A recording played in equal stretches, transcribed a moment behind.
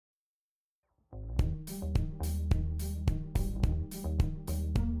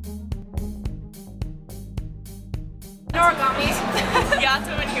Noragami.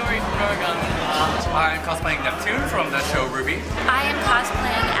 Yato and Hiyori from Noragami. I'm cosplaying Neptune from the show Ruby. I am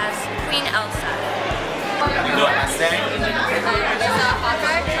cosplaying as Queen Elsa. You are Mustang.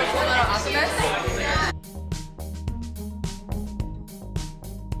 Hawkeye from Fullmetal Alchemist.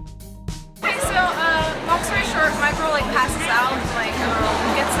 Okay, so long story short, my girl like passes out, like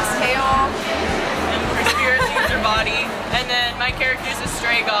gets his tail. And her spirit leaves her body. And then my character is a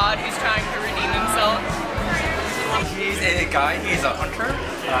stray god who's trying to redeem himself. He's a guy, he's a hunter.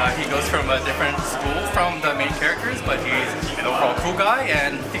 He goes from a different school from the main characters, but he's an overall cool guy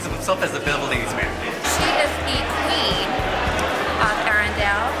and thinks of himself as a bit of a ladies' man. She is the queen of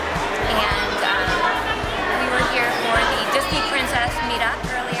Arendelle, and we were here for the Disney Princess meetup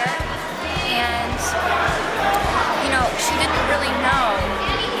earlier, and you know, she didn't really know.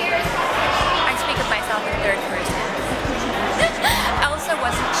 I speak of myself in third person. Elsa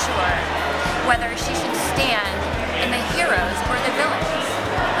wasn't sure whether she should stand in the heroes or the villains.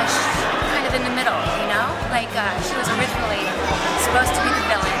 Kind of in the middle, you know? Like, she was originally supposed to be the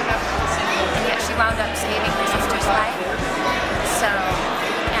villain, and yet she wound up saving her sister's life. So,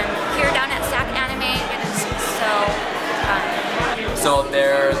 and here down at SacAnime, it is so fun. So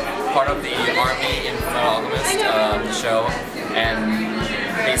they're part of the army in Fullmetal Alchemist, the show, and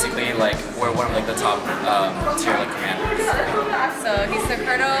basically like we're one of like the top tier like commanders. So he's the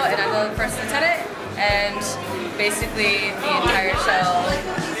colonel and I'm the first lieutenant, and basically the entire show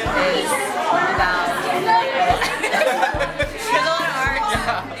is about there's a lot of art.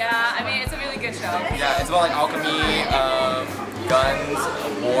 Yeah, I mean it's a really good show. Yeah, it's about like alchemy, guns,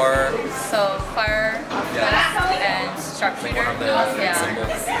 war. So fire, and sharpshooter. One of the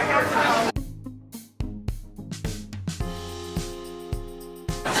symbols.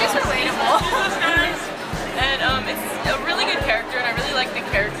 She's relatable. And it's a really good character, and I really like the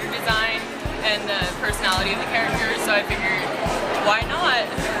character design and the personality of the character, so I figured, why not?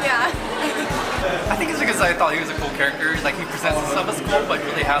 Yeah. I think it's because I thought he was a cool character. Like, he presents himself as cool, but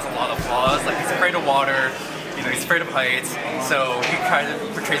really has a lot of flaws. Like, he's afraid of water, you know, he's afraid of heights, so he kind of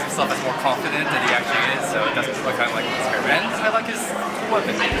portrays himself as more confident than he actually is, so that's what I kind of like his character. And I like his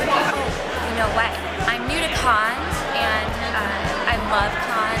weapon. You know what? I'm new to cons, and I love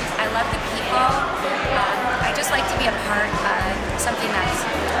cons. I love the people. I just like to be a part of something that's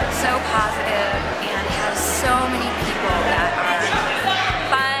so positive and has so many people that are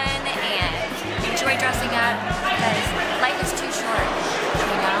fun and enjoy dressing up, because life is too short,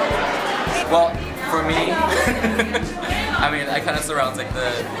 you know? Well, for me, I mean, I kind of surrounds like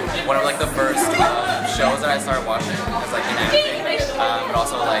one of like the first shows that I started watching. It's like an anime, but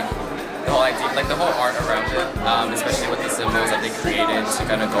also like the whole idea, like the whole art around it, especially with the symbols that they created to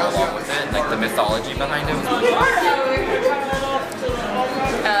kind of go along with it, like the mythology behind it was really cool.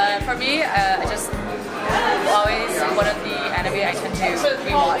 For me, I just always one of the anime I tend to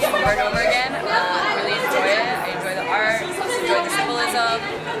rewatch over and over again. I really enjoy it. I enjoy the art, enjoy the symbolism,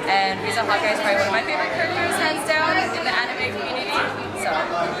 and Riza Hawkeye is probably one of my favorite characters, hands down, in the anime community.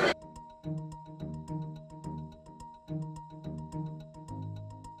 So.